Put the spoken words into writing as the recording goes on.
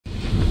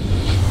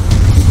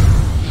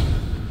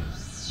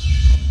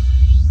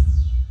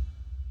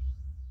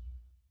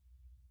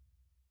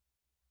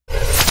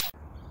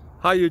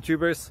Hi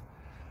YouTubers.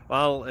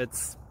 Well,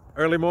 it's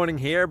early morning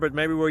here, but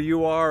maybe where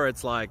you are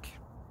it's like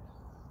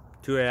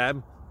 2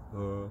 a.m.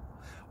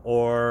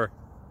 or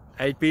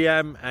 8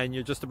 p.m. and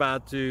you're just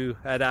about to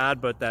head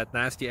out, but that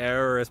nasty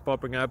error is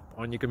popping up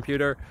on your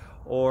computer,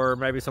 or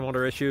maybe some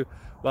other issue.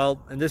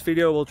 Well, in this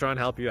video we'll try and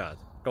help you out.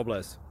 God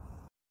bless.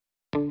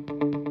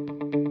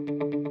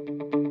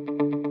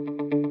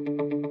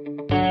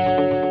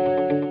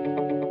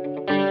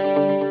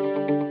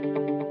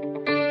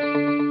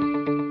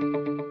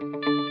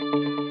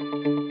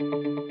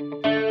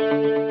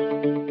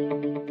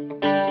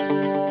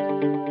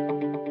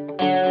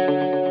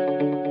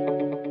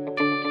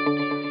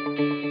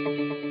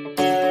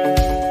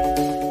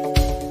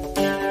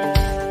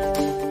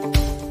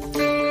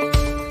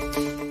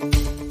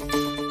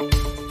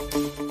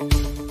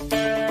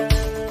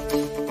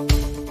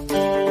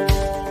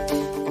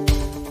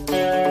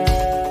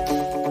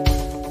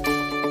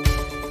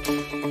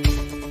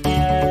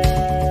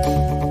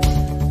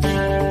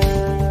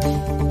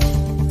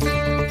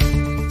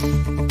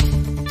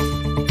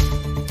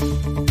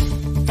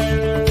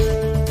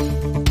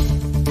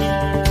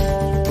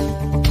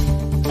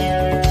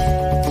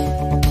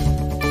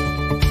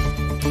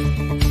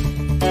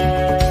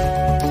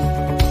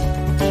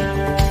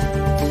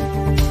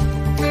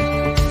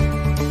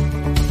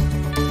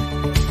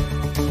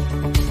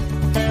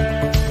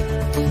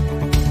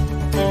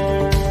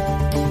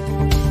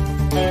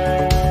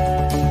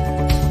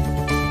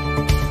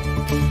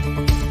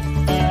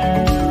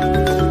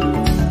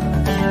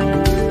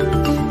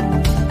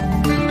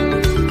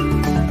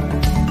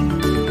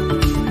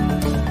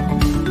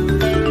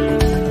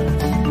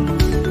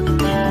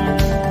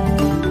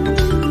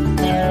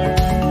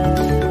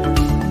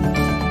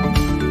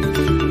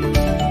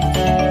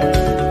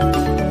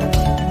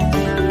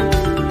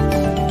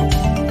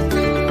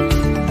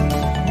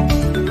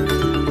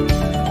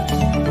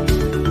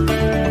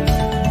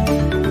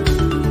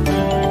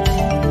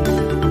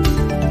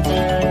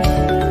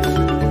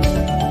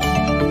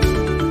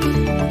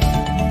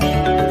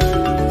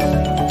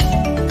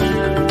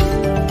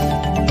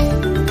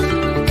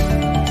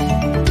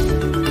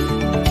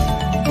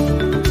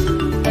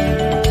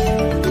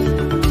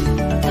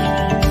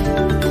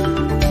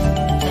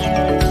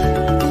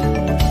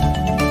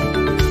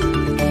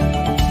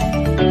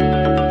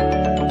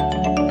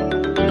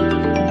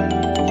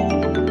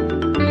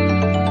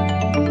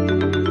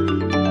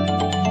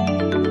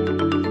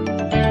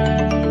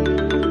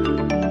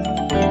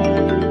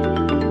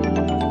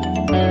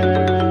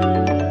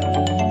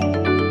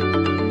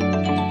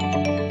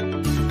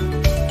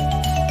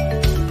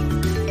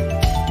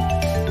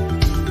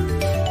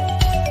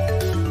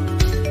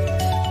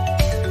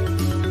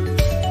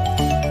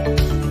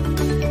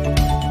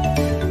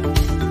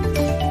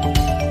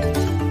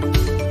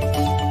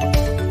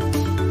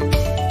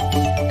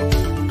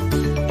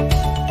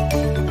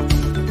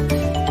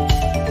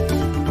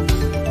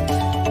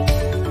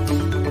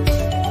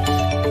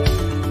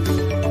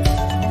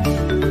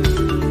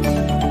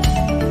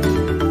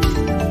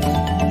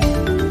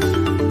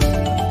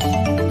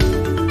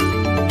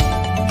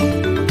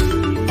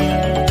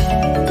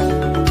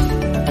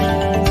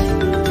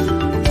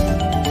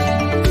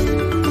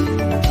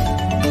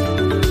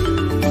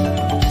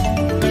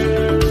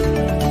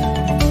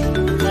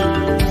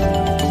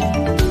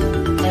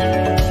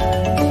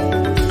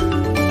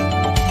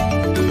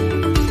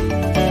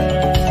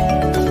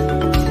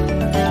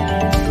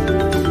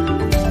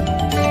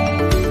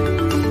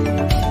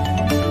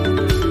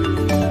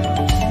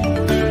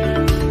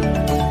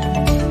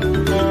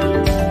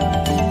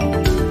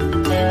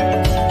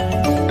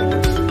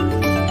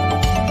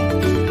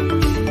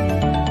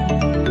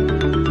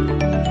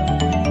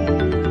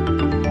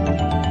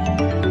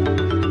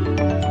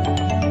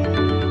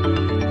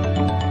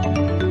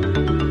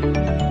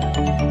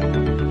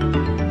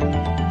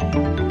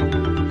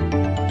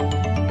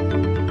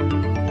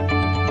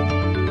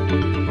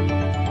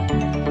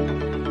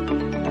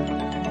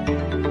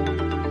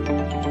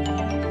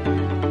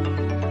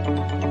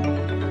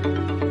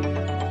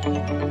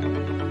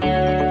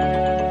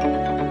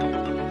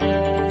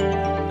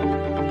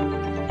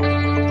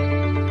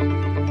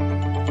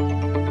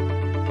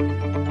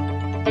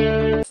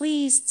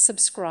 Please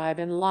subscribe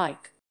and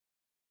like.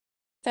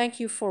 Thank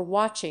you for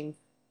watching.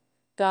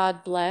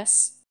 God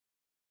bless.